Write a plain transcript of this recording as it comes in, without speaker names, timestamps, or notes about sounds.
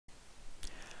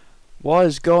What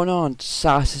is going on,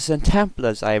 Assassins and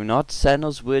Templars? I have not said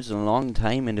those words in a long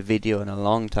time in the video in a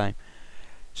long time.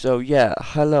 So yeah,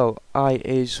 hello, I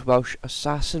is Welsh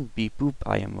Assassin, beep boop,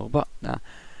 I am robot, nah.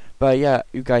 But yeah,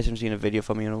 you guys haven't seen a video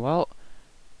from me in a while.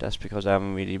 That's because I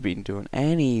haven't really been doing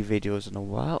any videos in a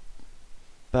while.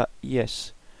 But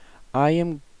yes, I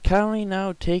am currently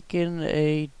now taking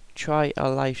a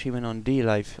live streaming on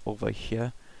dlive over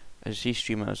here. As the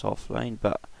streamer is offline,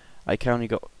 but I currently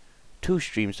got 2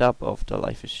 streams up of the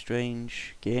Life is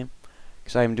Strange game,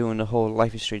 because I'm doing the whole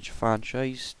Life is Strange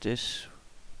franchise this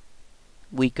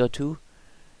week or 2,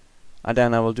 and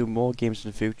then I will do more games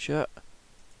in the future.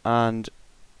 And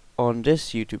on this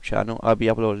YouTube channel, I'll be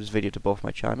uploading this video to both my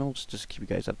channels just to keep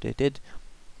you guys updated.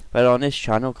 But on this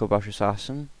channel, Welsh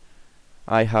Assassin,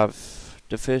 I have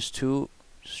the first 2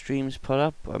 streams put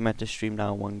up. I meant to stream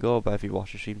now in one go, but if you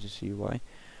watch the streams, you see why.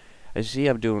 As you see,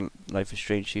 I'm doing Life is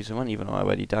Strange Season 1, even though I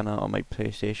already done it on my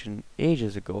PlayStation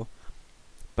ages ago.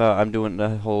 But I'm doing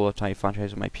the whole entire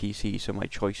franchise on my PC, so my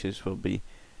choices will be...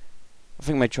 I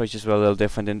think my choices were a little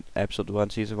different in Episode 1,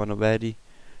 Season 1 already.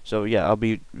 So yeah, I'll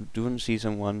be doing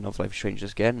Season 1 of Life is Strange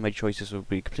again. My choices will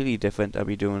be completely different. I'll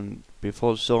be doing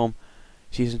Before the Storm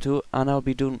Season 2, and I'll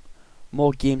be doing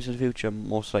more games in the future,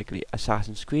 most likely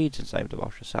Assassin's Creed, since I'm the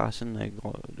Welsh Assassin.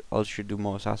 I should do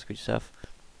more Assassin's Creed stuff.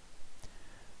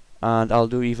 And I'll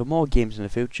do even more games in the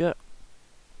future.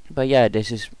 But yeah,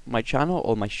 this is my channel.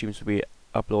 All my streams will be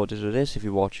uploaded to this if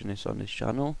you're watching this on this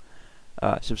channel.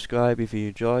 Subscribe if you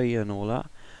enjoy and all that.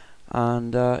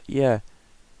 And yeah,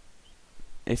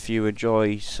 if you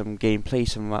enjoy some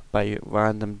gameplay by a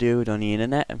random dude on the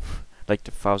internet, like the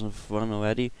 1000th one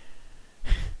already.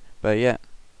 But yeah,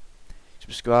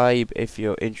 subscribe if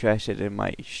you're interested in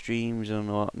my streams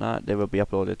and whatnot. They will be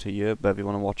uploaded to you. But if you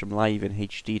want to watch them live in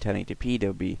HD 1080p,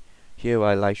 they'll be here while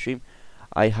I live stream.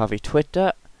 I have a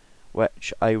Twitter,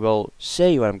 which I will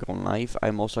say when I'm going live. I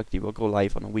most likely will go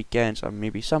live on the weekends and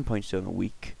maybe some points during the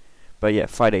week. But yeah,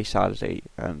 Friday, Saturday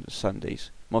and Sundays.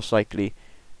 Most likely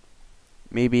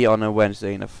maybe on a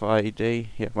Wednesday and a Friday.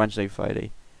 Yeah, Wednesday,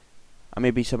 Friday. And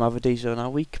maybe some other days during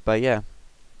that week. But yeah,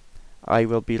 I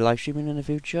will be live streaming in the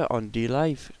future on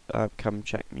dlive. Come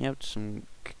check me out.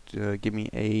 Give me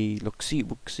a look-see,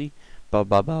 wook-see. Ba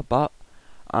ba ba ba.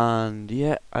 And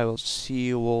yeah, I will see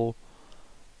you all,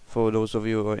 for those of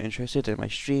you who are interested in my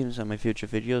streams and my future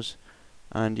videos.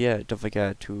 And yeah, don't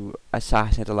forget to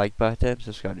assassinate the like button,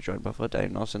 subscribe to join Buffett.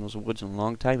 I've not seen those words in a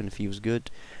long time and it feels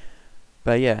good.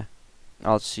 But yeah,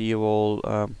 I'll see you all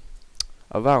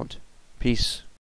around. Peace.